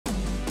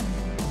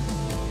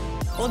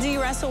Well, do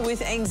you wrestle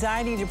with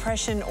anxiety,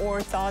 depression,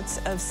 or thoughts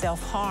of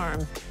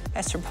self-harm?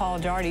 Pastor Paul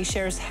Daugherty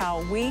shares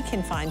how we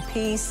can find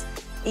peace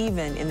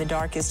even in the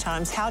darkest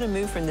times, how to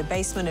move from the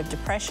basement of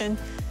depression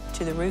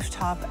to the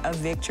rooftop of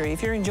victory.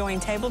 If you're enjoying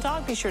Table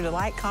Talk, be sure to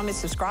like, comment,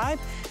 subscribe.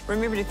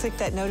 Remember to click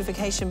that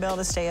notification bell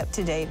to stay up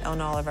to date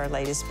on all of our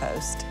latest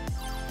posts.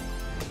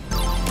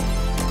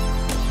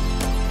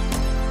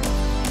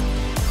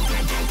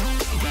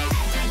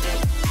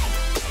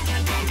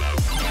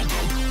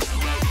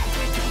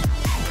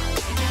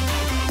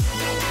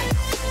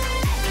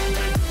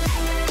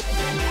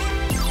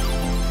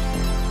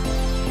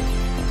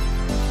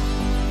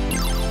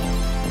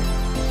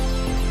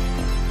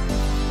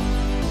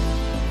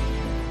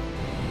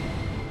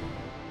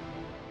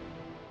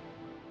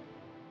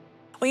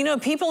 Well, you know,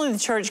 people in the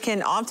church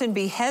can often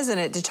be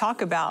hesitant to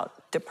talk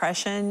about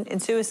depression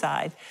and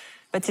suicide,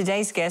 but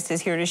today's guest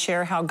is here to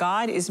share how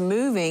God is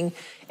moving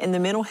in the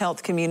mental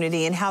health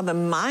community and how the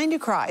mind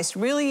of Christ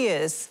really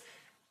is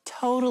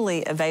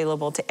totally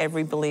available to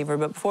every believer.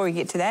 But before we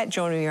get to that,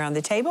 joining me around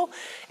the table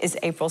is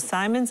April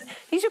Simons.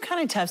 These are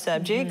kind of tough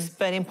subjects,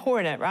 but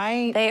important,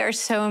 right? They are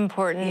so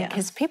important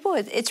because people,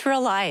 it's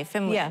real life.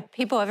 And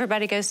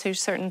everybody goes through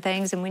certain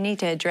things, and we need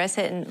to address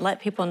it and let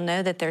people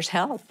know that there's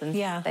help and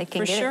they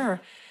can get it.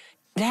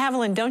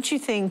 Haviland, don't you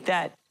think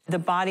that the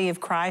body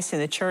of Christ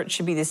and the church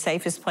should be the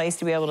safest place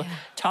to be able to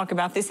talk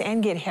about this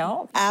and get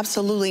help?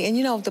 Absolutely. And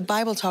you know, the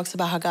Bible talks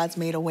about how God's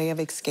made a way of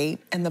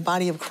escape, and the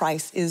body of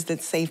Christ is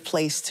that safe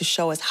place to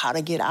show us how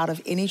to get out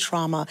of any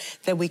trauma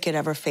that we could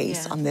ever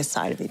face on this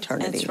side of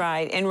eternity. That's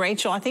right. And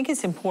Rachel, I think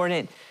it's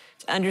important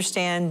to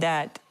understand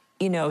that,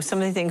 you know, some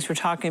of the things we're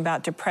talking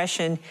about,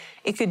 depression,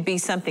 it could be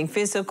something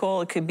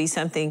physical, it could be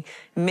something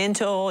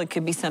mental, it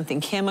could be something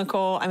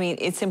chemical. I mean,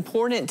 it's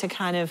important to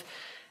kind of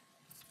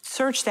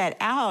search that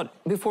out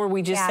before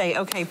we just say,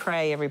 okay,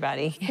 pray,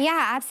 everybody.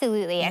 Yeah,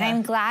 absolutely. And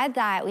I'm glad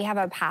that we have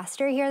a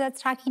pastor here that's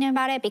talking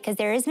about it, because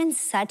there has been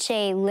such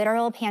a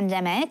literal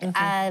pandemic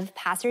of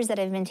pastors that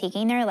have been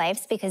taking their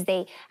lives because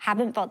they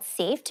haven't felt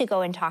safe to go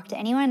and talk to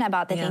anyone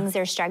about the things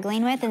they're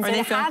struggling with. And so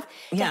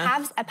to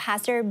have a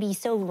pastor be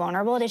so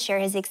vulnerable to share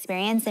his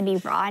experience and be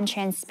raw and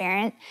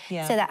transparent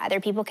so that other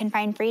people can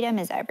find freedom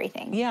is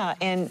everything. Yeah,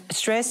 and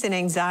stress and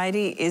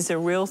anxiety is a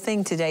real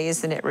thing today,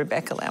 isn't it,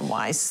 Rebecca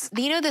Lamb-Weiss?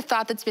 You know, the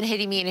thought that's been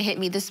hitting me, and it hit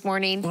me this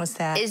morning. What's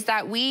that? Is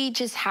that we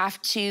just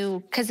have to,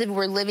 because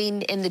we're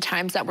living in the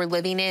times that we're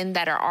living in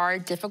that are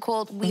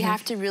difficult, we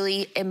have to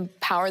really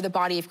empower the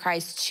body of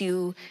Christ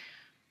to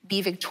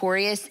be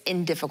victorious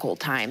in difficult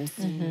times.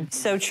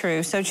 So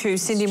true, so true.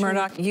 Cindy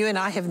Murdoch, you and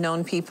I have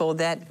known people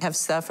that have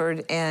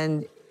suffered,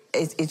 and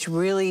it's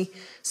really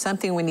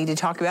something we need to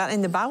talk about.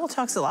 And the Bible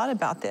talks a lot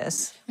about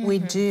this. We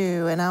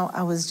do, and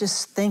I was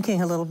just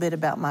thinking a little bit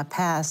about my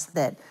past,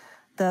 that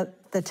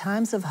the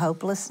times of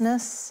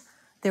hopelessness,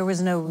 there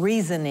was no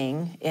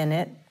reasoning in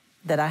it,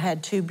 that I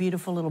had two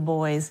beautiful little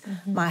boys.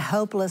 My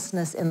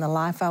hopelessness in the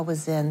life I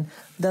was in,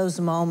 those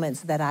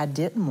moments that I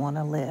didn't want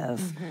to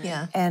live,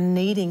 and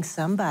needing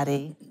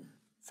somebody,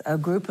 a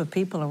group of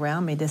people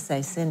around me to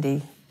say,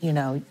 Cindy, you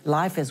know,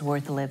 life is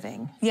worth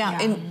living.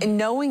 And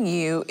knowing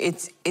you,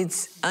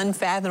 it's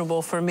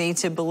unfathomable for me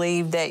to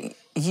believe that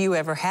you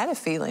ever had a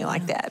feeling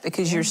like that,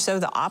 because you're so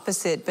the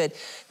opposite, but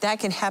that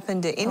can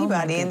happen to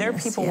anybody. And there are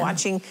people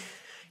watching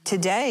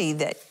today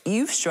that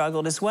you've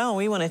struggled as well.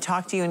 We want to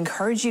talk to you,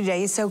 encourage you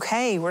today. It's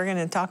okay. We're going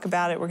to talk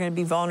about it. We're going to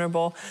be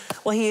vulnerable.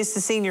 Well, he is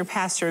the senior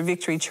pastor of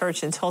Victory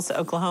Church in Tulsa,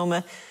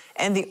 Oklahoma,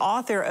 and the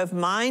author of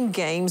Mind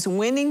Games,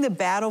 Winning the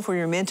Battle for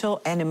Your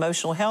Mental and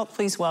Emotional Health.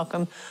 Please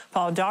welcome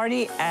Paul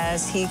Daugherty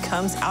as he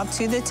comes out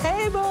to the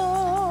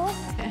table.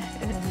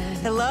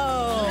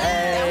 Hello.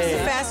 Hey. That was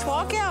a fast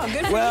walkout.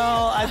 Good for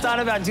Well, I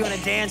thought about doing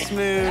a dance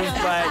move,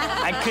 but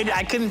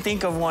I couldn't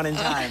think of one in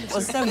time.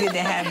 Well, so good to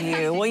have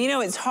you. Well, you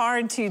know, it's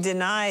hard to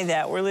deny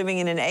that we're living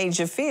in an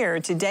age of fear.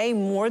 Today,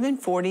 more than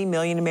 40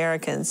 million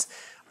Americans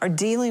are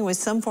dealing with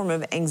some form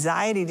of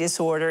anxiety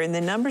disorder, and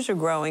the numbers are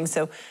growing.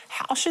 So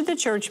how should the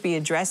church be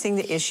addressing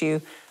the issue?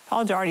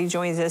 Paul Daugherty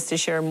joins us to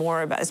share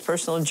more about his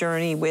personal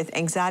journey with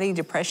anxiety,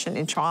 depression,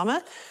 and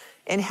trauma,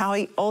 and how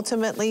he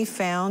ultimately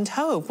found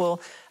hope. Well,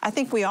 I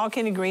think we all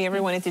can agree,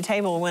 everyone at the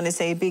table, we want to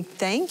say a big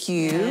thank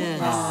you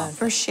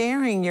for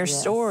sharing your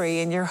story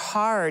and your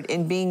heart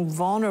and being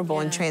vulnerable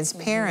and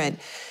transparent.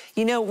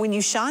 You know, when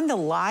you shine the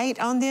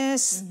light on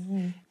this,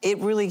 it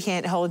really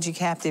can't hold you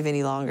captive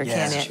any longer,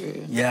 can it?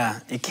 True. Yeah,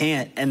 it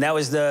can't. And that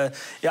was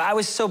I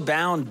was so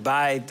bound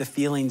by the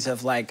feelings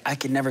of like, I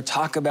could never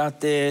talk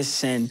about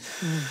this. And,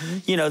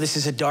 you know, this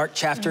is a dark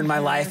chapter in my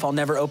life I'll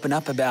never open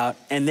up about.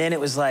 And then it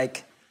was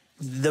like,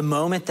 the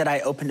moment that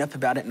I opened up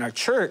about it in our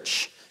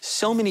church,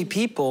 so many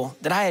people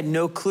that I had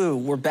no clue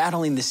were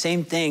battling the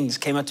same things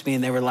came up to me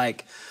and they were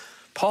like,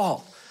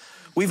 Paul,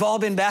 we've all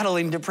been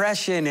battling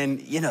depression and,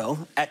 you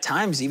know, at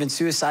times even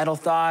suicidal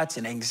thoughts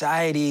and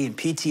anxiety and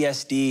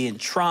PTSD and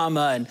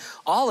trauma and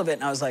all of it.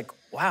 And I was like,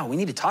 wow, we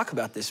need to talk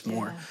about this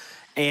more.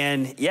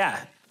 And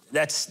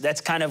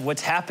that's kind of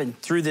what's happened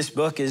through this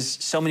book is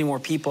so many more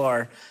people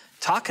are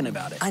talking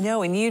about it. I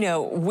know, and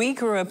we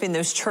grew up in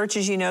those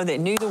churches, that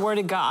knew the Word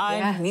of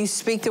God, and you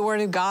speak the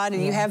Word of God,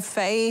 and you have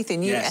faith,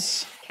 and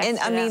and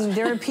I mean,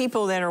 there are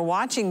people that are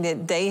watching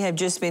that they have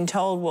just been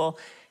told, well,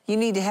 you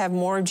need to have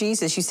more of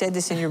Jesus. You said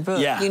this in your book.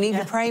 You need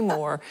to pray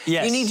more.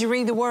 You need to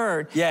read the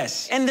Word.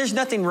 And there's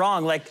nothing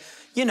wrong. Like,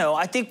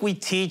 I think we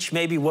teach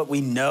maybe what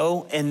we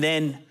know, and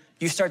then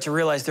you start to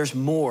realize there's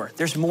more.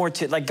 There's more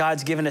to, like,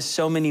 God's given us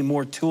so many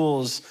more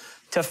tools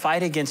to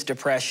fight against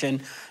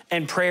depression.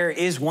 And prayer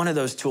is one of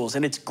those tools,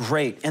 and it's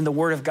great. And the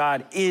Word of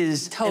God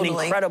is an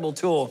incredible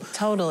tool.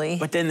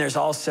 But then there's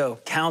also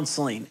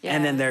counseling,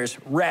 and then there's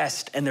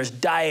rest, and there's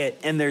diet,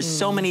 and there's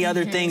so many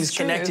other things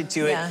connected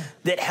to it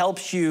that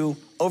helps you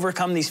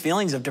overcome these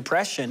feelings of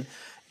depression.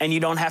 And you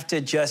don't have to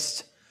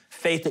just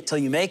faith it till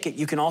you make it.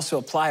 You can also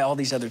apply all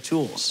these other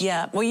tools.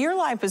 Well, your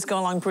life is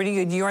going along pretty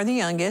good. You are the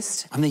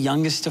youngest. I'm the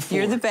youngest of 4.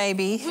 You're the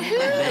baby.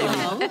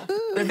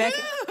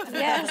 Rebecca.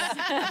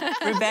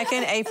 Rebecca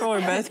and April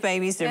are both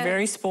babies. They're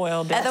very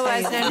spoiled.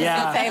 Otherwise known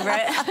as the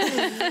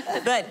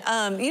favorite.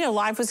 But,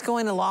 life was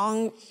going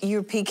along.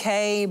 You're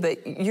PK,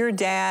 but your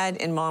dad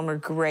and mom are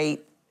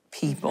great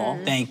people.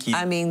 Thank you.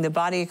 I mean, the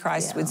body of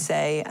Christ would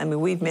say,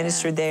 we've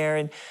ministered there,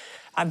 and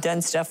I've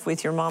done stuff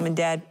with your mom and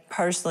dad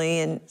personally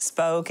and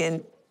spoke,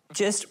 and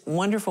just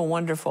wonderful,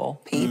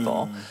 wonderful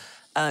people.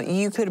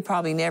 You could have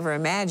probably never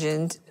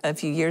imagined a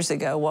few years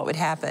ago what would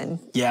happen.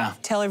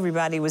 Tell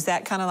everybody, was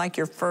that kind of like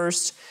your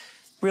first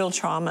real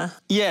trauma?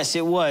 Yes,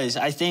 it was.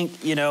 I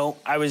think,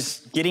 I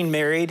was getting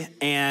married,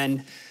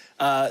 and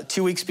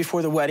 2 weeks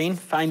before the wedding,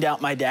 find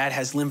out my dad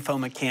has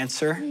lymphoma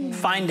cancer.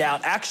 Find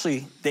out,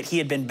 actually, that he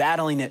had been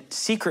battling it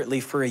secretly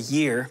for a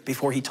year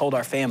before he told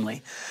our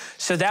family.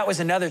 So that was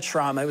another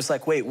trauma. It was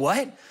like, wait,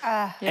 what?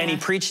 And he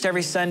preached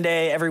every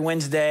Sunday, every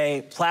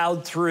Wednesday,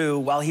 plowed through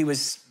while he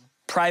was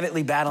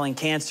privately battling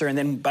cancer. And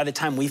then by the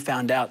time we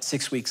found out,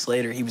 6 weeks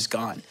later, he was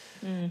gone.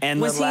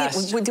 And was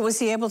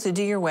he able to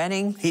do your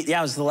wedding? It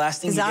was the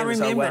last thing he did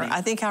was our wedding.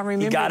 I think I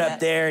remember. He got up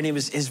there, and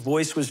his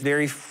voice was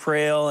very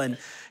frail, and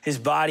his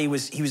body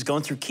he was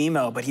going through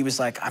chemo, but he was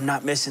like, I'm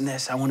not missing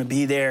this. I want to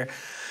be there.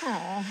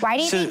 Why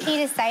do you think he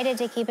decided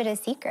to keep it a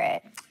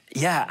secret?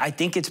 I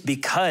think it's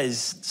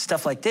because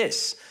stuff like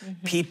this.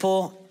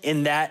 People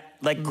in that,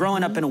 like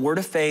growing up in a Word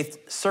of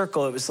Faith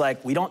circle, it was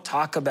like, we don't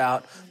talk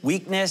about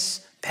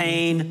weakness,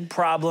 pain,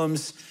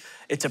 problems.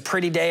 It's a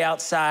pretty day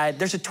outside.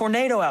 There's a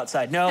tornado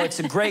outside. No, it's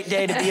a great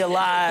day to be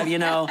alive,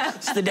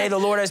 It's the day the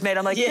Lord has made.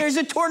 I'm like, there's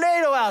a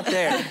tornado out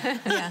there.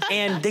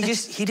 And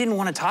he didn't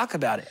want to talk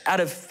about it out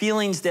of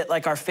feelings that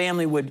like our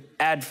family would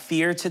add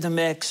fear to the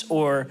mix,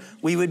 or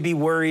we would be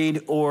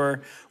worried,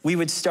 or we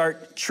would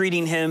start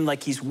treating him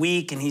like he's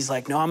weak. And he's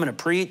like, no, I'm going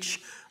to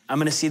preach. I'm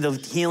going to see the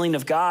healing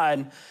of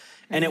God.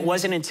 And it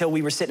wasn't until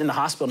we were sitting in the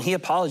hospital, and he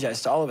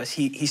apologized to all of us.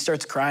 He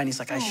starts crying. He's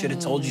like, I should have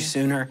told you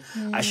sooner.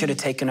 I should have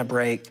taken a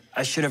break.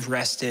 I should have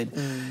rested.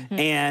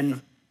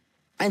 And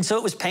so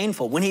it was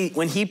painful. When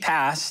he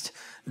passed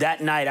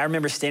that night, I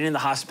remember standing in the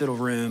hospital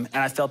room,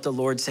 and I felt the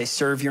Lord say,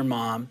 serve your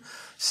mom,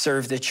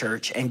 serve the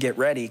church, and get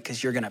ready,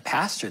 because you're going to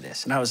pastor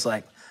this. And I was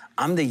like,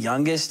 I'm the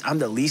youngest. I'm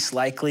the least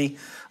likely.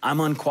 I'm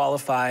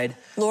unqualified.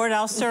 Lord,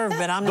 I'll serve,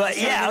 but I'm not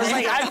serving. I was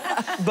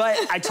like, but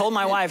I told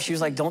my wife, she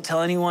was like, don't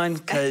tell anyone,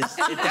 because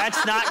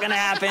that's not gonna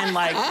happen.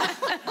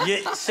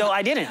 So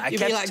I didn't. I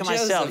kept it to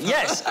myself. Joseph,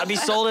 Yes, I'd be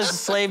sold as a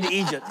slave to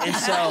Egypt. And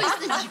so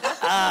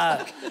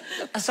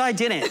I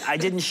didn't. I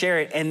didn't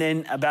share it. And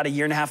then about 1.5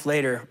 years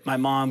later, my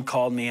mom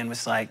called me and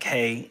was like,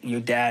 hey,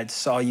 your dad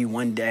saw you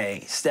one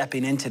day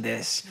stepping into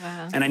this,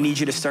 and I need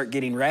you to start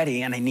getting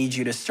ready, and I need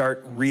you to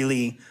start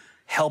really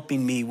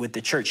helping me with the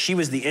church. She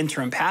was the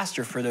interim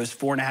pastor for those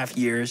 4.5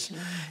 years.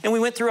 And we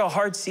went through a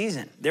hard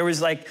season. There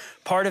was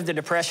part of the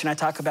depression I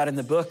talk about in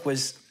the book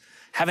was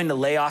having to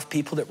lay off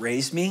people that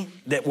raised me,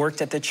 that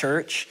worked at the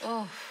church.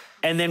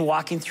 And then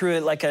walking through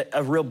it like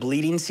a real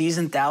bleeding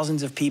season.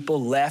 Thousands of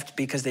people left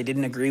because they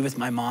didn't agree with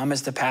my mom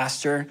as the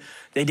pastor.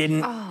 They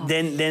didn't,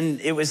 then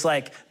it was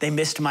like they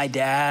missed my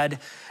dad.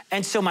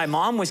 And so my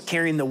mom was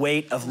carrying the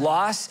weight of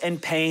loss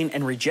and pain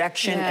and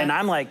rejection. And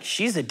I'm like,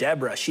 she's a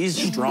Deborah,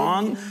 she's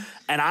strong.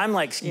 And I'm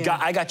like,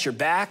 I got your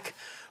back.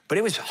 But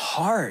it was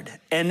hard.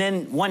 And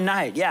then one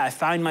night, I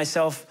found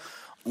myself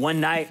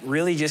one night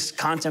really just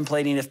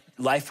contemplating if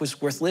life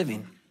was worth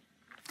living.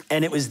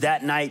 And it was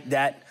that night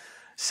that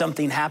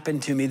something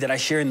happened to me that I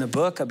share in the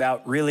book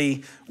about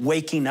really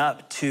waking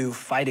up to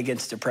fight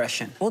against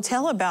depression. Well,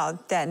 tell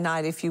about that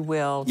night, if you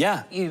will.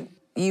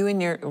 You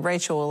and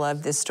Rachel will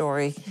love this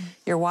story.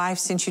 Your wife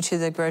sent you to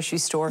the grocery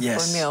store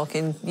for milk,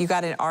 and you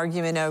got an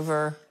argument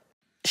over...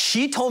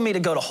 She told me to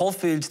go to Whole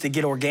Foods to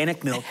get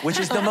organic milk, which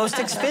is the most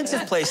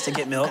expensive place to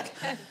get milk.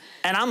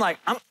 And I'm like,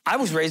 I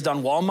was raised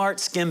on Walmart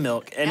skim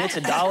milk, and it's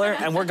 $1,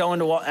 and I'm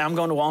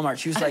going to Walmart.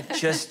 She was like,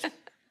 just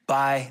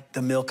buy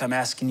the milk I'm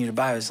asking you to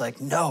buy. I was like,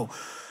 no,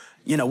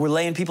 we're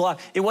laying people off.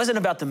 It wasn't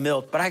about the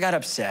milk, but I got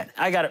upset.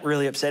 I got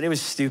really upset. It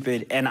was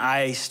stupid. And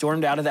I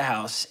stormed out of the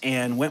house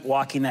and went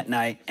walking that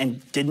night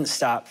and didn't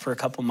stop for a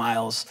couple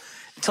miles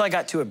until I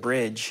got to a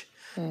bridge.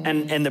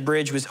 and the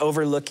bridge was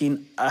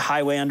overlooking a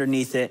highway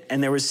underneath it,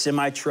 and there was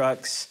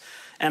semi-trucks.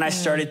 And I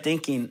started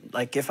thinking,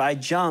 like, if I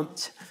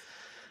jumped,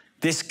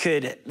 this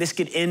could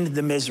end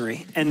the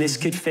misery, and this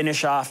could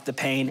finish off the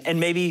pain, and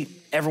maybe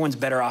everyone's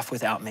better off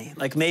without me.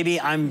 Like, maybe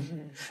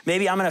I'm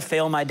gonna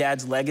fail my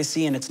dad's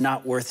legacy, and it's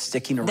not worth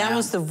sticking around. That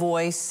was the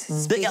voice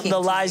speaking the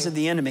lies of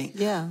the enemy.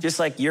 Yeah. Just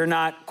like, you're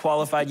not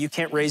qualified, you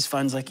can't raise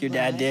funds like your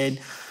dad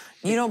did.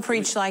 You don't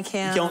preach like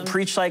him. You don't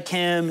preach like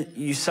him.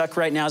 You suck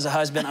right now as a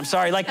husband. I'm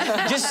sorry. Like,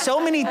 just so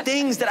many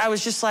things that I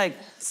was just like.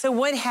 So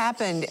what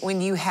happened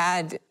when you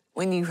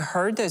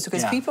heard those?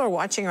 Because people are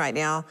watching right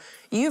now.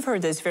 You've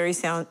heard those very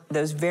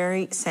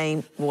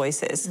same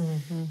voices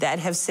that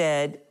have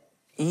said,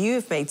 you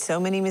have made so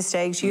many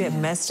mistakes. You have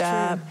messed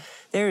up.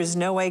 There is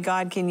no way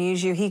God can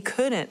use you. He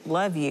couldn't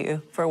love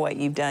you for what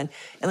you've done.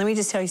 And let me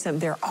just tell you something.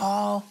 They're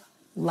all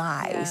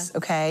lies,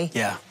 okay?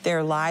 Yeah.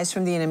 They're lies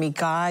from the enemy.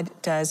 God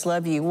does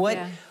love you.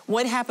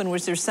 What happened?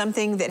 Was there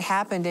something that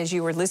happened as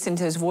you were listening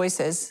to his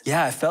voices?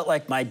 Yeah, I felt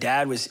like my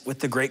dad was with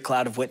the great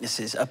cloud of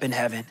witnesses up in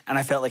heaven. And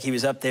I felt like he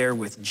was up there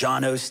with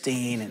John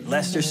Osteen and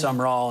Lester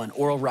Sumrall and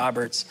Oral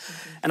Roberts.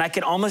 And I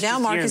could almost now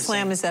just hear Marcus him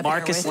Lamb saying, is up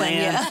Marcus there with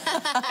Lamb.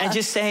 him, And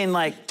just saying,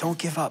 like, don't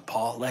give up,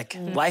 Paul. Like,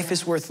 life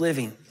is worth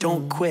living.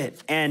 Don't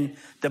quit. And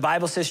the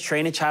Bible says,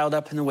 train a child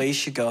up in the way he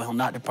should go. He'll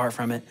not depart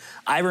from it.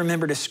 I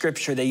remembered a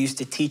scripture they used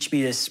to teach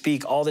me to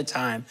speak all the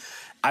time.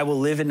 I will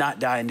live and not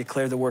die and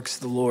declare the works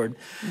of the Lord.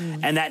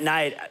 And that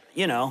night,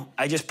 you know,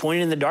 I just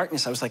pointed in the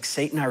darkness. I was like,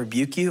 Satan, I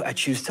rebuke you. I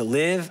choose to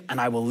live, and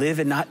I will live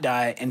and not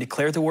die and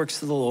declare the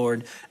works of the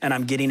Lord. And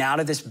I'm getting out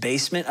of this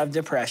basement of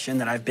depression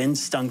that I've been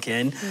stunk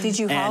in. Did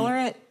you holler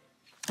it?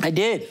 I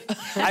did.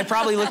 I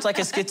probably looked like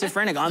a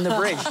schizophrenic on the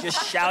bridge,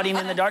 just shouting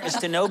in the darkness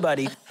to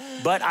nobody.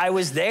 But I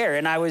was there,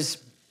 and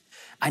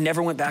I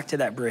never went back to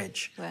that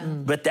bridge. Wow.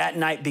 But that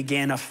night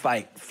began a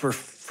fight for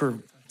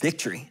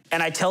victory.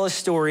 And I tell a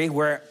story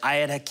where I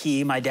had a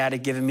key my dad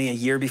had given me a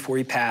year before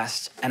he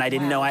passed, and I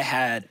didn't know I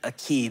had a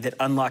key that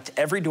unlocked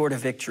every door to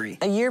victory.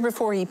 A year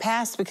before he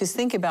passed, because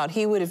think about,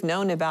 he would have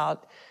known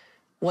about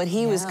what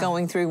he was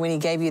going through when he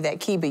gave you that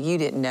key, but you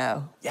didn't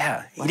know.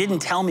 Yeah, he didn't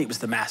tell me it was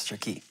the master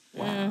key.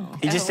 Wow.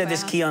 He just said,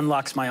 this key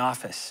unlocks my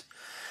office.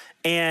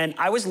 And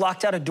I was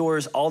locked out of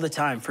doors all the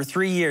time. For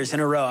 3 years in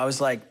a row, I was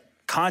like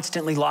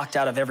constantly locked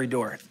out of every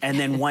door. And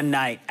then one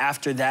night,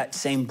 after that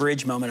same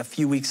bridge moment, a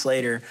few weeks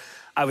later,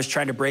 I was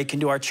trying to break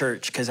into our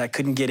church because I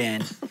couldn't get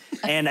in.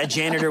 And a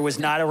janitor was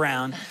not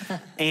around.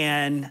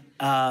 And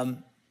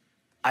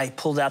I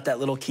pulled out that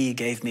little key he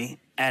gave me,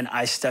 and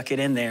I stuck it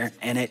in there,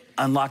 and it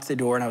unlocked the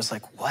door. And I was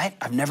like, what?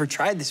 I've never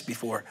tried this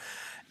before.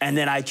 And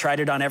then I tried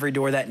it on every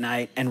door that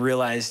night and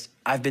realized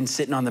I've been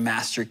sitting on the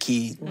master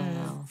key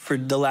for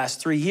the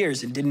last 3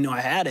 years and didn't know I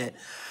had it.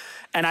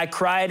 And I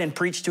cried and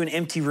preached to an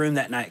empty room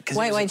that night.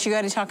 Wait, you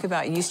got to talk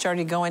about, you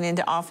started going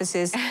into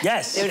offices.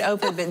 Yes. It would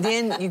open, but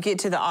then you get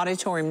to the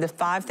auditorium, the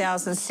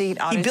 5,000-seat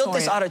auditorium. He built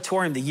this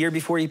auditorium the year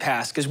before he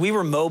passed because we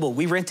were mobile.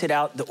 We rented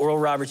out the Oral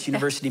Roberts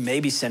University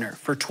Mabee Center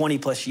for 20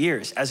 plus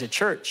years as a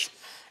church.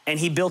 And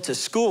he built a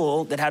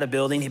school that had a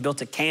building. He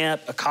built a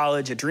camp, a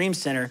college, a dream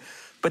center.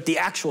 But the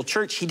actual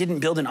church, he didn't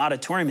build an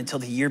auditorium until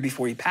the year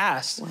before he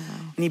passed. Wow.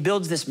 And he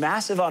builds this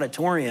massive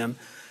auditorium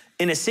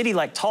in a city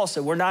like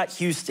Tulsa. We're not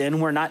Houston,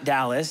 we're not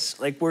Dallas,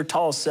 like we're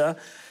Tulsa.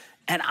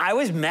 And I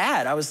was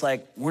mad. I was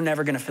like, we're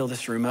never gonna fill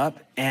this room up,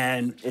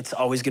 and it's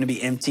always gonna be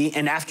empty.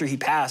 And after he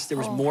passed, there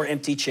was more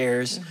empty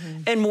chairs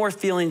and more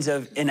feelings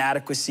of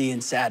inadequacy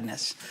and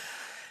sadness.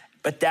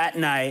 But that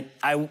night,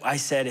 I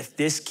said, if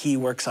this key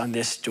works on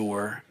this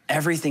door,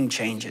 everything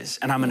changes.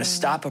 And I'm gonna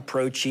stop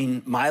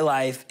approaching my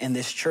life in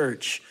this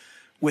church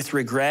with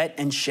regret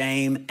and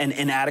shame and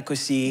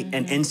inadequacy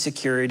and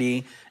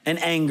insecurity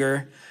and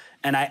anger.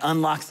 And I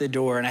unlocked the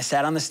door, and I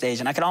sat on the stage,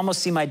 and I could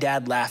almost see my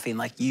dad laughing,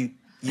 like, you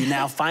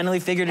now finally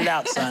figured it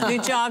out, son.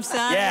 Good job,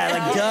 son. Yeah,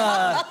 like,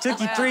 duh.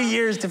 Took you 3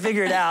 years to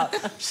figure it out.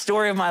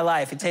 Story of my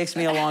life. It takes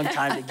me a long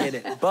time to get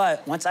it.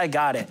 But once I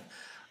got it,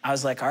 I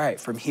was like, all right,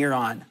 from here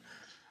on,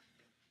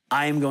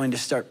 I am going to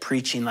start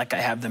preaching like I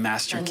have the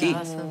master key.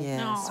 Awesome.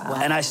 Yes.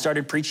 Wow. And I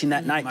started preaching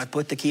that night. I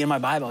put the key in my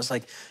Bible. I was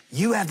like,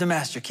 you have the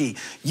master key.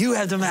 You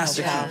have the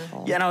master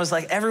key. Yeah, and I was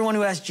like, everyone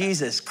who has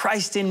Jesus,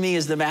 Christ in me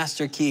is the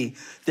master key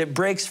that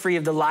breaks free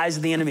of the lies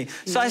of the enemy.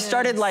 So I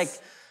started like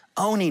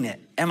owning it.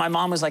 And my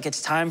mom was like,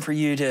 it's time for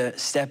you to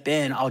step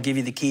in. I'll give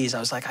you the keys. I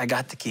was like, I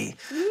got the key.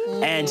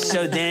 And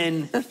so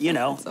then, you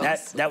know,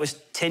 that was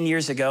 10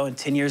 years ago. And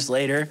 10 years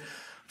later,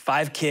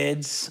 5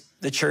 kids.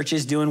 The church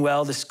is doing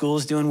well, the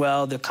school's doing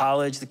well, the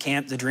college, the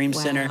camp, the Dream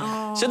Center.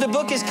 So the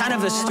book is kind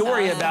of a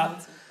story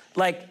about,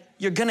 like,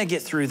 you're gonna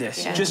get through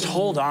this. Yeah. Just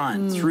hold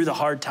on through the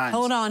hard times.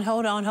 Hold on.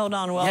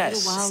 Well,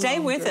 stay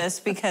with us,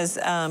 because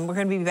we're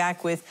gonna be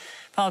back with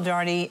Paul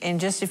Daugherty in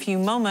just a few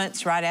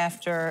moments right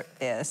after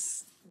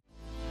this.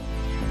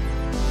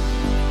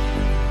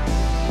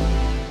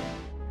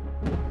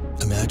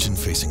 Imagine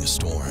facing a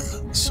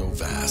storm so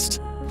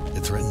vast, it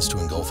threatens to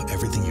engulf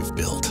everything you've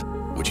built.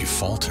 Would you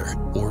falter,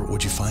 or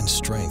would you find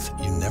strength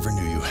you never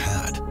knew you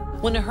had?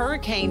 When a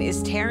hurricane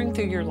is tearing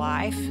through your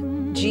life,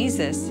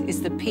 Jesus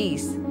is the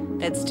peace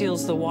that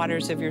steals the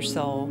waters of your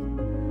soul.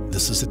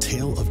 This is a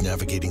tale of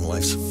navigating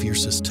life's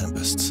fiercest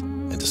tempests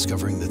and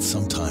discovering that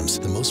sometimes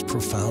the most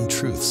profound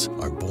truths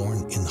are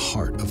born in the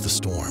heart of the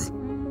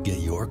storm.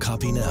 Get your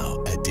copy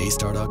now at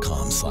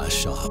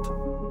daystar.com/shop.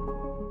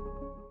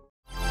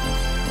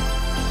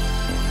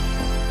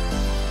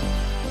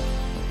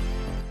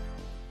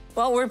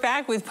 Well, we're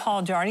back with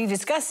Paul Daugherty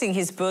discussing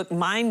his book,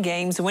 Mind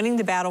Games, Winning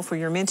the Battle for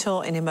Your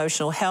Mental and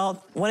Emotional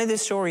Health. One of the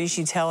stories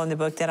you tell in the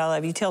book that I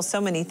love, you tell so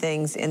many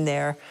things in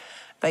there,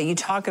 but you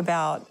talk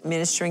about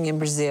ministering in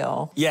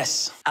Brazil.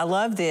 Yes. I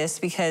love this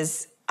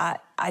because I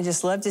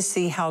just love to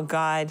see how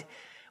God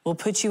will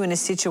put you in a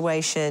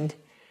situation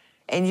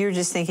and you're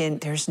just thinking,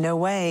 there's no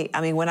way.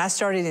 I mean, when I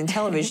started in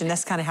television,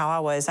 that's kind of how I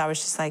was. I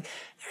was just like,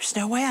 there's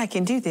no way I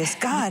can do this.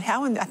 God,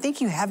 I think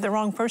you have the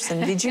wrong person.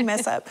 Did you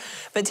mess up?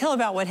 But tell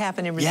about what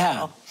happened in Brazil.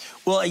 Yeah.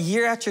 Well, a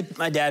year after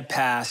my dad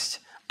passed,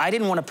 I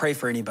didn't want to pray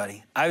for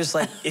anybody. I was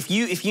like, if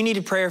you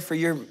needed prayer for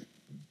your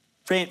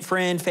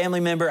friend, family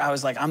member, I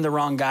was like, I'm the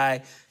wrong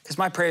guy, because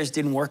my prayers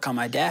didn't work on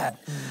my dad.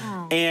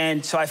 Oh.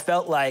 And so I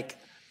felt like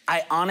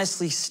I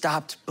honestly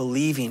stopped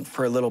believing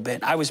for a little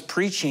bit. I was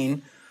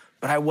preaching,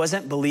 but I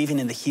wasn't believing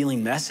in the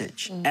healing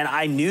message. And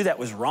I knew that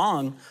was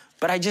wrong,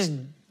 but I just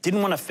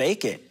didn't want to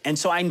fake it. And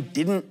so I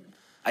didn't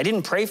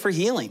pray for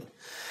healing.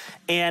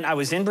 And I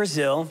was in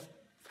Brazil.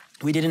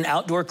 We did an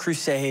outdoor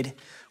crusade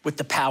with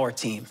the power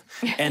team.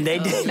 And they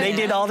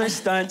did all their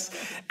stunts.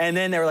 And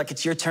then they were like,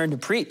 it's your turn to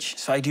preach.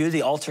 So I do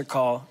the altar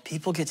call.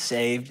 People get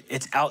saved.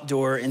 It's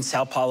outdoor in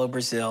Sao Paulo,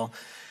 Brazil.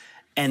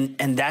 And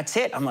that's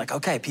it. I'm like,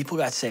 okay, people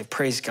got saved.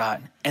 Praise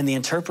God. And the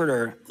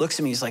interpreter looks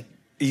at me. He's like,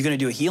 are you going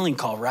to do a healing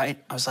call,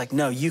 right? I was like,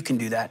 no, you can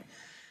do that.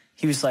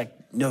 He was like,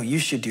 no, you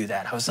should do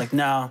that. I was like,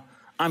 no,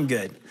 I'm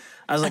good.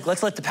 I was like,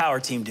 let's let the power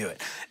team do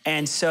it.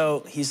 And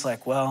so he's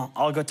like, well,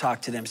 I'll go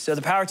talk to them. So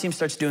the power team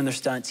starts doing their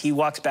stunts. He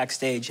walks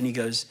backstage and he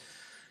goes,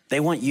 they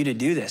want you to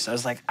do this. I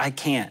was like, I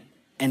can't.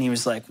 And he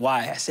was like,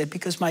 why? I said,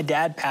 because my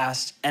dad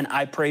passed and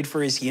I prayed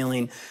for his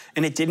healing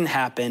and it didn't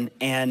happen.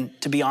 And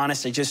to be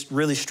honest, I just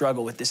really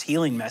struggle with this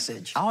healing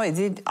message. Oh, it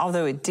did,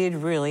 although it did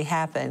really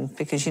happen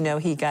because, you know,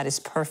 he got his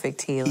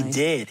perfect healing. He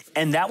did.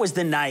 And that was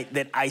the night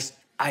that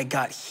I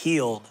got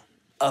healed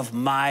of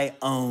my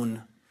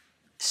own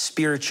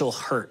spiritual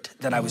hurt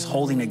that I was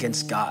holding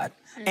against God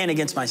and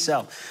against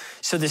myself.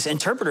 So this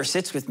interpreter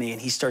sits with me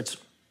and he starts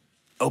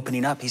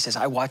opening up. He says,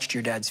 I watched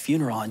your dad's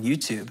funeral on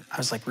YouTube. I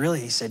was like, really?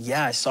 He said,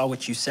 yeah, I saw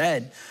what you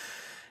said.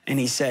 And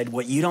he said,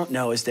 what you don't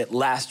know is that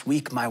last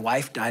week my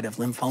wife died of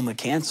lymphoma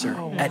cancer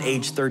at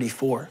age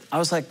 34. I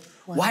was like,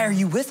 why are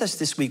you with us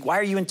this week? Why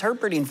are you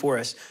interpreting for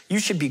us? You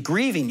should be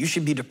grieving. You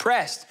should be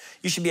depressed.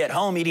 You should be at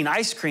home eating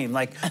ice cream.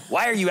 Like,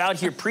 why are you out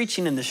here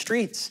preaching in the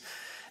streets?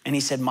 And he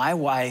said, my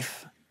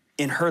wife,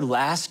 in her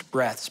last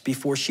breaths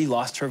before she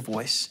lost her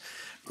voice,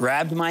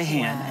 grabbed my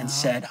hand and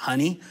said,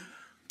 honey,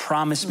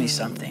 promise me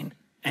something.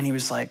 And he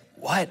was like,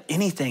 what?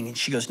 Anything? And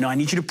she goes, no, I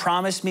need you to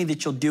promise me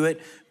that you'll do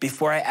it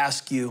before I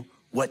ask you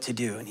what to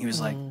do. And he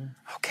was like,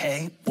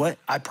 okay, what?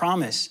 I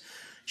promise.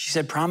 She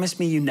said, promise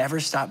me you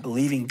never stop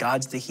believing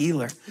God's the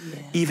healer,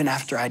 even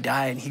after I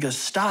die. And he goes,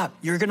 stop,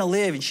 you're gonna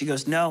live. And she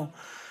goes, no.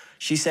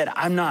 She said,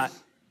 I'm not,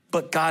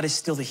 but God is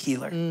still the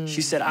healer.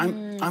 She said,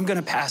 I'm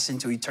gonna pass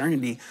into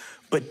eternity,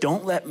 but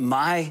don't let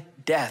my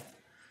death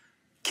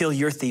kill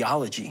your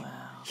theology.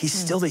 He's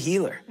still the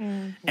healer.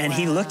 And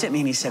he looked at me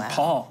and he said,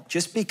 Paul,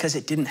 just because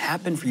it didn't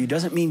happen for you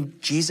doesn't mean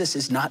Jesus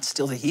is not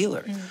still the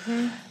healer.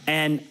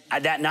 And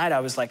that night I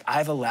was like,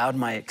 I've allowed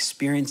my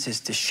experiences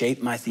to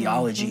shape my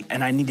theology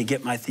and I need to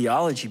get my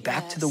theology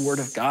back to the Word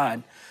of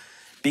God,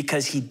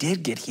 because he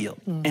did get healed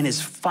and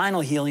his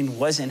final healing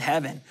was in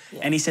heaven.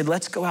 And he said,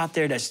 let's go out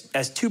there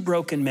as two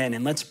broken men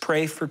and let's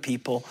pray for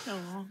people.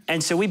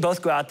 And so we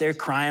both go out there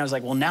crying. I was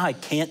like, well, now I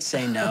can't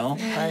say no.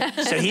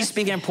 So he's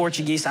speaking in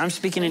Portuguese, I'm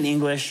speaking in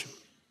English.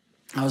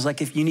 I was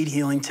like, if you need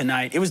healing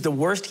tonight, it was the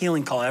worst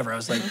healing call ever. I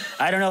was like,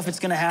 I don't know if it's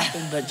gonna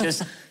happen, but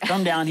just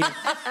come down here.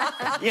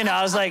 You know,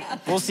 I was like,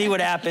 we'll see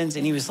what happens.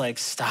 And he was like,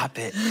 stop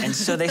it. And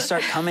so they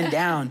start coming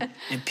down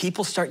and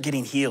people start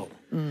getting healed.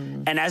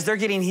 And as they're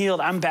getting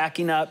healed, I'm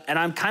backing up and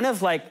I'm kind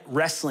of like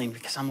wrestling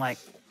because I'm like,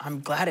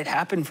 I'm glad it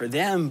happened for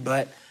them,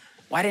 but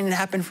why didn't it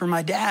happen for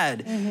my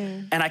dad?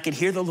 And I could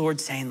hear the Lord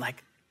saying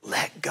like,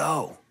 let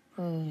go.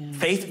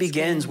 Faith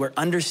begins where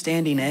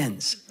understanding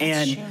ends.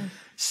 And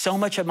so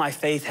much of my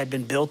faith had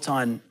been built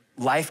on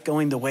life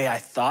going the way I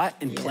thought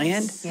and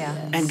planned.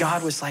 And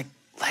God was like,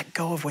 let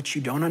go of what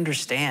you don't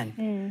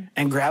understand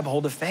and grab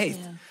hold of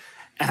faith.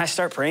 And I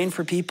start praying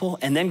for people.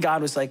 And then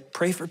God was like,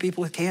 pray for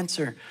people with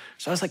cancer.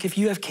 So I was like, if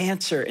you have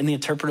cancer, and the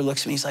interpreter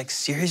looks at me, he's like,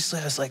 seriously?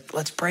 I was like,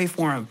 let's pray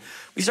for him.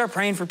 We start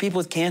praying for people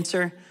with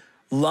cancer.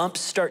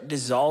 Lumps start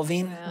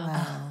dissolving.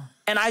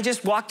 And I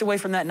just walked away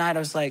from that night. I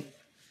was like,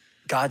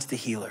 God's the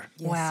healer.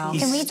 He's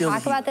Can we still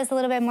talk about this a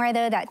little bit more,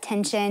 though, that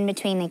tension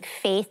between like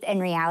faith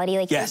and reality?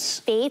 Like, is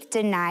faith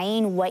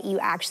denying what you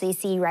actually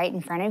see right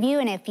in front of you?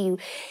 And if you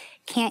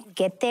can't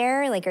get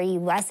there, like, are you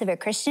less of a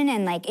Christian?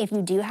 And like, if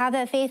you do have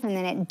that faith and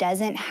then it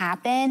doesn't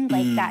happen,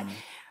 like that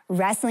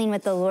wrestling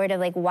with the Lord of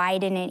like, why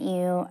didn't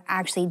you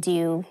actually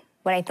do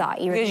what I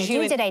thought you were going to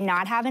do? Did I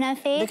not have enough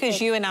faith?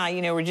 Because you and I,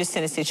 you know, we're just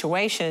in a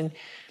situation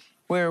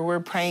where we're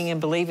praying and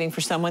believing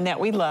for someone that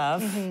we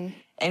love,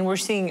 and we're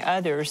seeing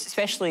others,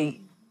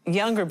 especially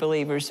younger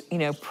believers, you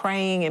know,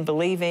 praying and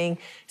believing,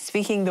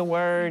 speaking the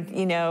word,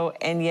 you know,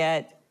 and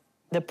yet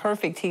the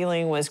perfect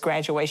healing was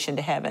graduation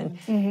to heaven.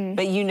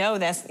 But you know,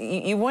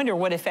 you wonder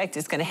what effect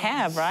it's going to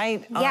have,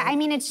 right? Yeah, I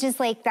mean, it's just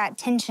like that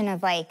tension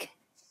of like,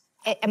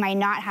 am I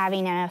not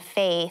having enough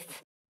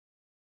faith?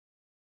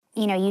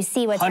 You know, you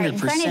see what's 100%. Right in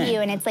front of you,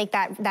 and it's like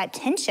that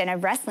tension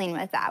of wrestling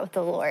with that with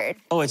the Lord.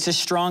 Oh, it's a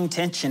strong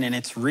tension, and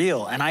it's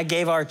real. And I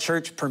gave our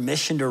church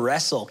permission to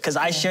wrestle, because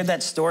I shared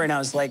that story, and I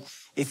was like,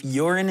 if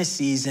you're in a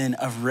season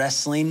of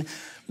wrestling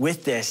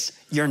with this,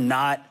 you're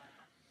not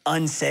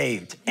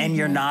unsaved, and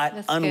you're not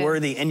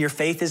unworthy, and your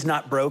faith is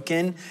not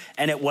broken,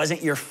 and it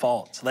wasn't your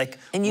fault. Like,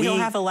 and you don't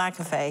have a lack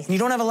of faith. You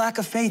don't have a lack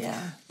of faith.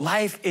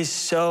 Life is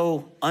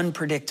so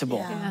unpredictable.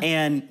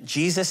 And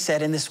Jesus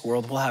said, in this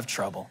world, we'll have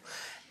trouble.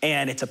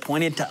 And it's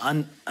appointed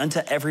unto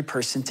every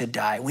person to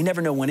die. We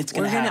never know when it's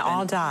going to happen. We're going to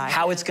all die.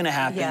 How it's going to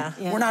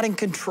happen. We're not in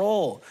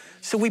control.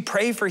 So we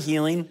pray for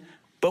healing,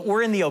 but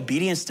we're in the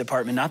obedience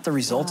department, not the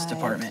results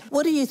department.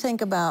 What do you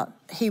think about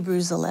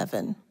Hebrews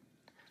 11?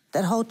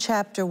 That whole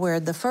chapter where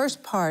the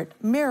first part,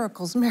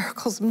 miracles,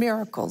 miracles,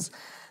 miracles.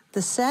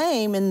 The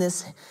same in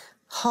this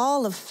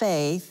hall of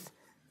faith,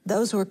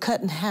 those were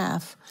cut in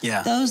half.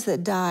 Those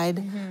that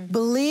died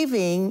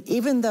believing,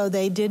 even though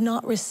they did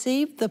not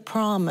receive the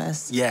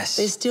promise,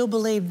 they still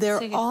believed. They're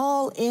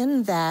all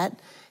in that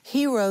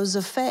heroes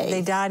of faith.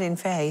 They died in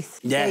faith.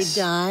 They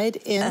died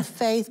in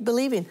faith,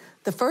 believing.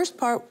 The first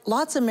part,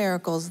 lots of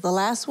miracles. The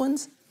last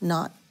ones,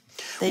 not.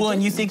 Well,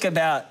 and you think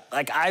about,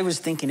 like I was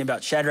thinking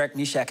about Shadrach,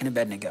 Meshach, and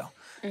Abednego.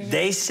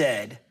 They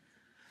said,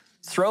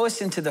 throw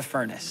us into the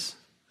furnace.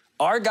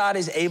 Our God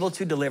is able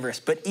to deliver us,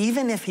 but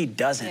even if he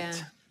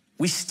doesn't,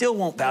 we still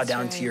won't bow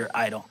down to your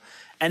idol.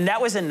 And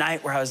that was a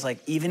night where I was like,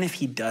 even if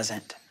he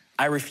doesn't,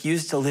 I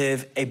refuse to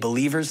live a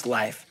believer's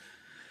life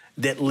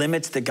that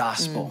limits the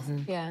gospel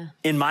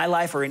in my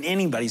life or in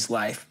anybody's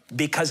life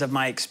because of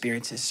my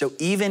experiences. So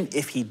even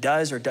if he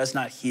does or does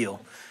not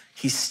heal,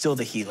 he's still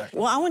the healer.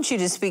 Well, I want you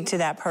to speak to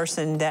that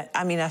person that,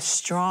 I mean, I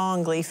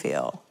strongly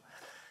feel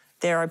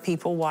there are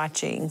people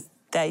watching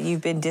that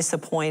you've been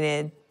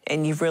disappointed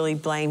and you've really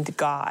blamed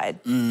God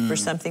for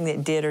something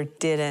that did or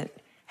didn't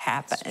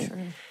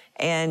happen.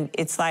 And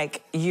it's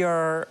like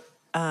your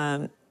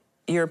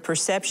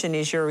perception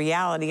is your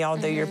reality,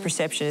 although your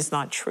perception is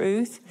not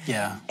truth.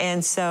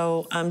 And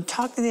so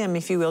talk to them,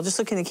 if you will. Just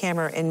look in the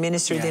camera and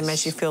minister to them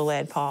as you feel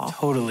led, Paul.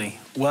 Totally.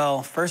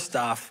 Well, first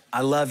off,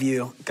 I love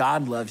you.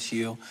 God loves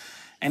you.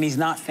 And he's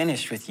not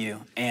finished with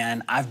you.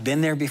 And I've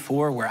been there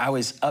before where I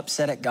was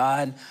upset at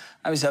God.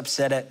 I was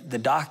upset at the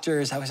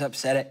doctors. I was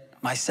upset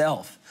at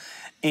myself.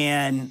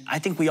 And I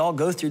think we all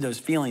go through those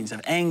feelings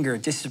of anger,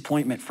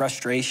 disappointment,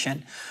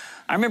 frustration.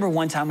 I remember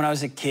one time when I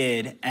was a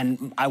kid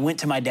and I went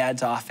to my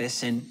dad's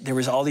office and there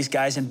was all these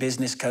guys in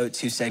business coats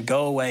who said,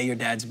 go away, your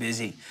dad's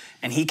busy.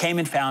 And he came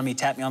and found me,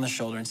 tapped me on the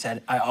shoulder and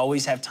said, I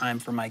always have time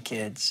for my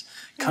kids.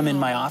 Come in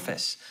my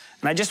office.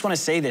 And I just want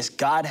to say this,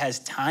 God has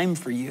time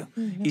for you.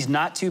 He's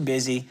not too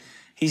busy.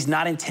 He's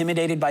not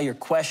intimidated by your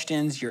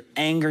questions, your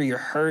anger, your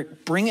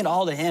hurt. Bring it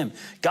all to him.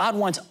 God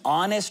wants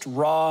honest,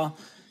 raw,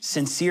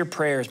 sincere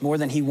prayers more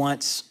than he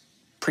wants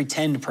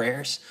pretend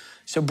prayers.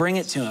 So bring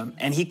it to him,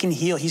 and he can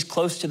heal. He's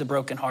close to the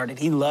brokenhearted.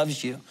 He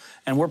loves you,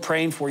 and we're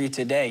praying for you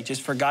today,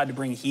 just for God to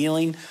bring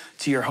healing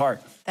to your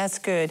heart. That's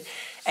good.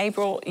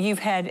 April, you've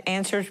had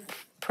answered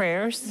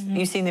prayers.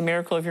 You've seen the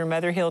miracle of your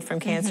mother healed from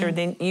cancer.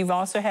 Then you've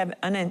also had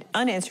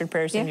unanswered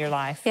prayers in your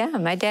life. Yeah,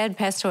 my dad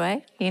passed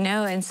away, you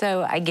know, and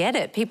so I get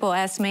it. People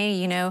ask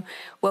me, you know,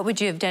 what would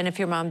you have done if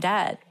your mom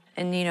died?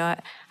 And, you know,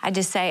 I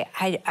just say,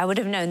 I would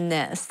have known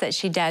this, that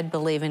she died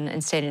believing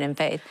and staying in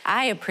faith.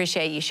 I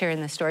appreciate you sharing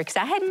this story because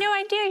I had no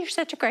idea. You're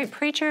such a great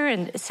preacher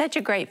and such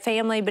a great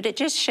family, but it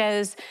just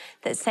shows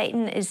that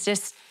Satan is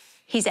just,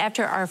 he's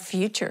after our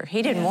future.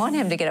 He didn't want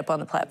him to get up on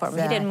the platform.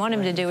 He didn't want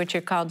him to do what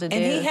you're called to do.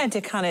 And he had to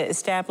kind of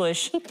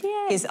establish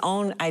his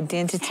own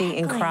identity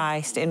in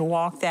Christ and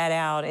walk that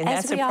out. And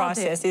that's a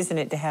process, isn't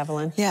it, de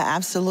Haviland? Yeah,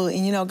 absolutely.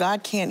 And you know,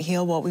 God can't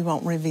heal what we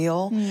won't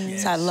reveal.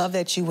 So I love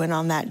that you went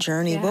on that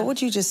journey. What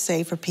would you just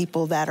say for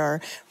people that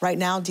are right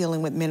now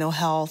dealing with mental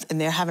health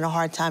and they're having a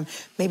hard time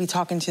maybe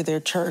talking to their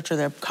church or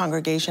their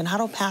congregation?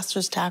 How do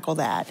pastors tackle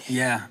that?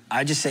 Yeah,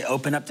 I just say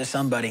open up to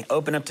somebody.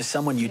 Open up to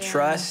someone you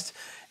trust.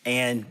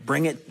 And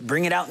bring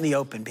it out in the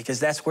open, because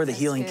that's where the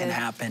healing can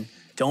happen.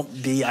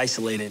 Don't be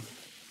isolated.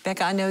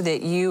 Becca, I know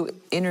that you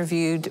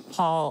interviewed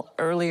Paul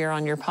earlier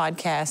on your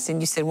podcast,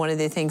 and you said one of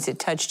the things that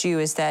touched you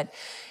is that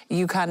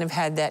you kind of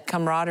had that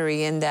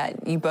camaraderie and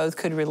that you both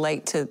could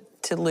relate to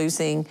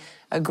losing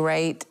a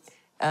great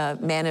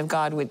man of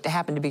God would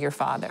happen to be your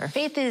father.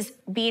 Faith is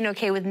being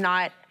okay with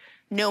not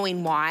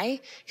knowing why,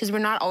 because we're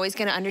not always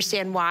going to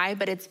understand why,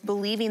 but it's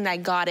believing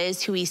that God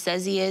is who he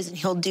says he is and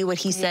he'll do what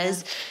he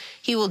says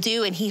he will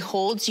do, and he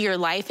holds your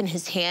life in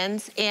his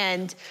hands.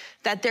 And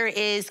that there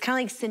is, kind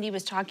of like Cindy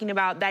was talking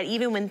about, that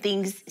even when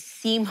things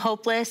seem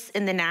hopeless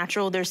in the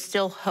natural, there's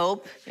still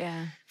hope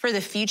for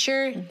the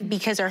future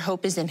because our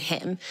hope is in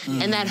him.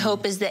 And that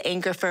hope is the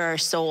anchor for our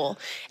soul.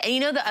 And you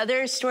know the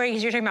other story,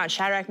 because you're talking about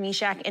Shadrach,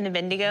 Meshach, and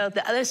Abednego,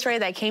 the other story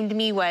that came to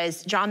me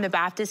was John the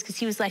Baptist, because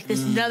he was like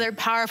this another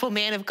powerful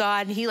man of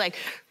God, and he like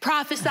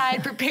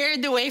prophesied,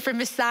 prepared the way for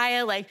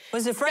Messiah, like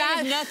was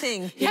afraid of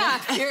nothing. Yeah,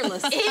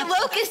 fearless. Ate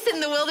locusts in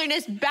the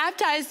wilderness,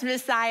 baptized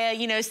Messiah,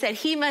 you know, said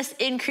he must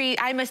increase,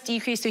 I must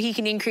decrease so he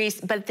can increase.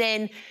 But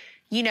then,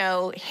 you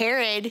know,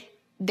 Herod,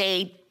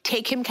 they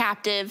take him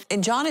captive.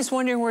 And John is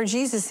wondering where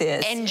Jesus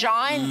is. And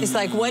John is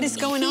like, what is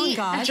going on,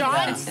 God?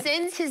 John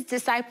sends his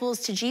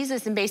disciples to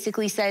Jesus and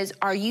basically says,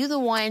 are you the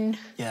one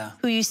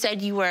who you said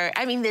you were?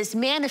 I mean, this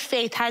man of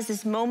faith has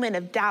this moment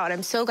of doubt.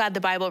 I'm so glad the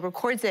Bible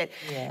records it.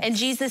 And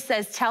Jesus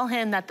says, tell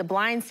him that the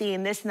blind see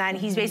and this and that. And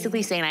he's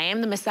basically saying, I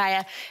am the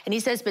Messiah. And he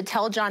says, but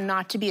tell John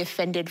not to be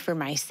offended for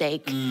my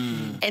sake.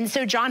 And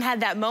so John had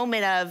that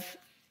moment of,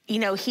 you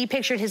know, he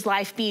pictured his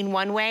life being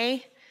one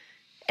way,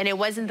 and it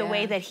wasn't the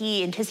way that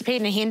he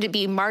anticipated, and he had to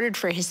be martyred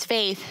for his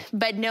faith,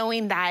 but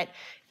knowing that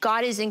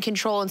God is in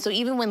control. And so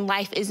even when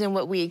life isn't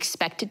what we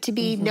expect it to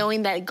be,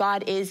 knowing that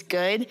God is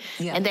good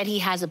and that he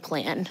has a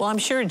plan. Well, I'm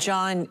sure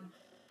John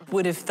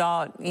would have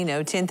thought, you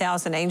know,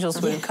 10,000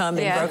 angels would have come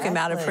and broke him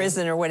out of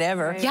prison or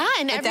whatever. Yeah,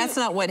 but that's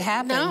not what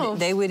happened. No.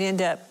 They would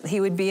end up,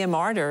 he would be a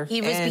martyr.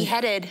 He was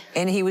beheaded.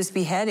 And he was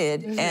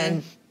beheaded.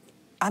 And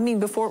I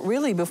mean,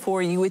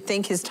 before you would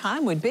think his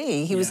time would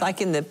be. He was like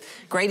in the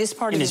greatest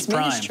part of his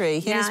ministry.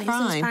 In his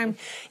prime.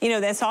 You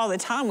know, that's all the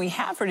time we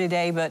have for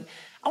today. But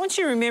I want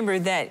you to remember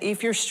that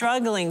if you're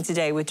struggling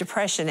today with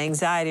depression,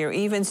 anxiety, or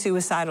even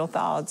suicidal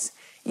thoughts,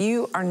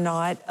 you are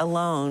not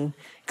alone.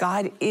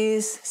 God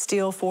is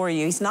still for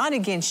you. He's not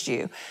against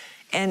you.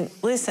 And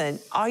listen,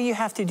 all you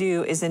have to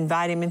do is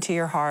invite him into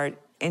your heart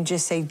and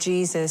just say,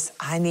 Jesus,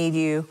 I need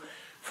you.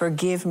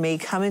 Forgive me,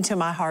 come into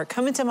my heart,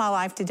 come into my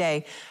life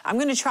today. I'm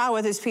gonna try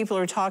what these people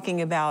are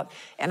talking about,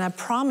 and I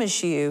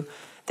promise you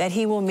that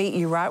he will meet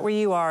you right where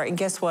you are. And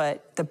guess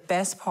what? The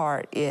best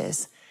part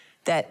is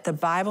that the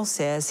Bible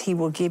says he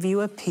will give you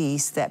a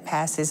peace that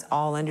passes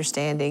all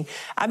understanding.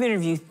 I've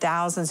interviewed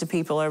thousands of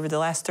people over the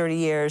last 30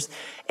 years,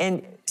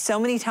 and so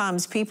many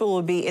times people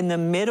will be in the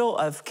middle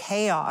of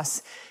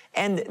chaos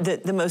and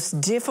the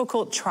most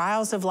difficult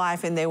trials of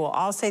life, and they will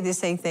all say the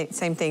same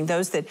thing.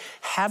 Those that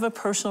have a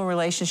personal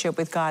relationship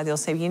with God, they'll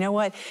say, you know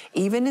what?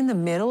 Even in the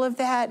middle of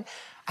that,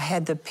 I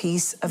had the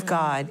peace of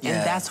God. And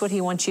that's what he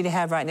wants you to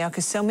have right now,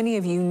 because so many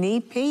of you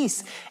need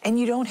peace, and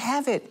you don't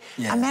have it.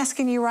 I'm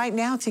asking you right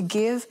now to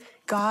give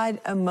God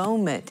a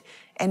moment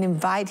and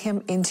invite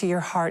him into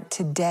your heart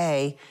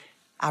today.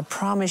 I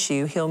promise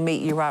you, he'll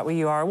meet you right where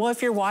you are. Well,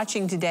 if you're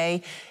watching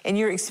today and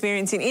you're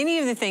experiencing any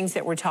of the things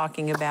that we're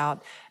talking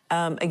about,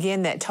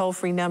 again, that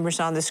toll-free number's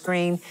on the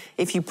screen.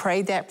 If you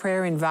prayed that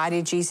prayer,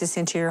 invited Jesus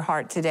into your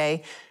heart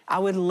today, I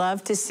would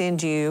love to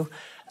send you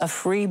a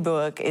free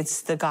book.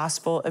 It's the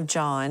Gospel of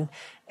John.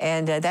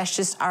 And that's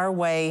just our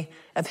way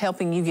of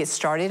helping you get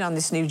started on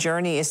this new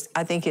journey.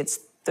 I think it's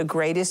the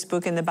greatest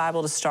book in the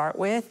Bible to start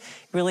with.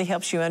 It really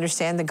helps you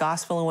understand the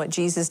gospel and what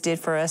Jesus did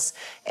for us.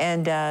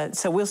 And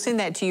so we'll send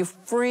that to you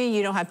free.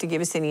 You don't have to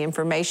give us any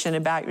information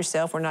about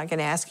yourself. We're not going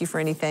to ask you for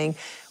anything.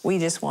 We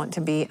just want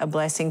to be a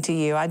blessing to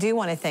you. I do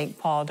want to thank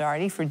Paul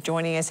Daugherty for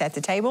joining us at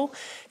the table.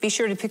 Be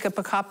sure to pick up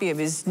a copy of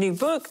his new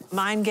book,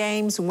 Mind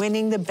Games,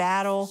 Winning the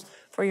Battle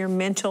for Your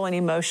Mental and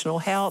Emotional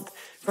Health.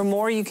 For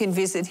more, you can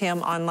visit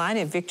him online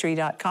at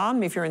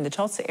victory.com. If you're in the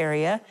Tulsa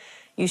area,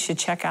 you should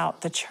check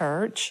out the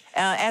church.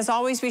 As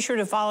always, be sure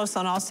to follow us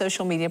on all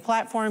social media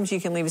platforms. You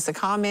can leave us a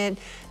comment.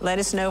 Let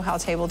us know how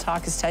Table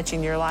Talk is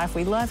touching your life.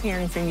 We love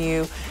hearing from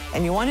you.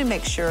 And you want to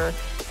make sure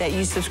that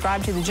you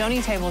subscribe to the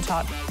Joni Table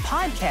Talk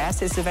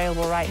podcast. It's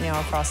available right now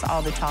across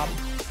all the top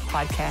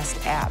podcast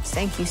apps.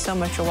 Thank you so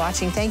much for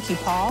watching. Thank you,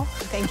 Paul.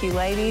 Thank you,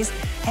 ladies.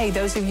 Hey,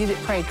 those of you that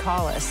prayed,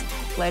 call us.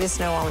 Let us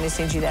know. I want to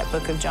send you that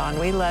book of John.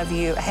 We love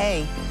you.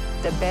 Hey,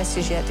 the best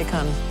is yet to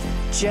come.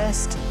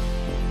 Just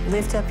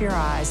lift up your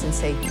eyes and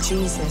say,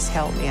 Jesus,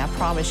 help me. I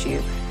promise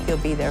you, he'll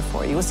be there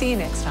for you. We'll see you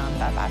next time.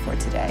 Bye-bye for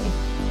today.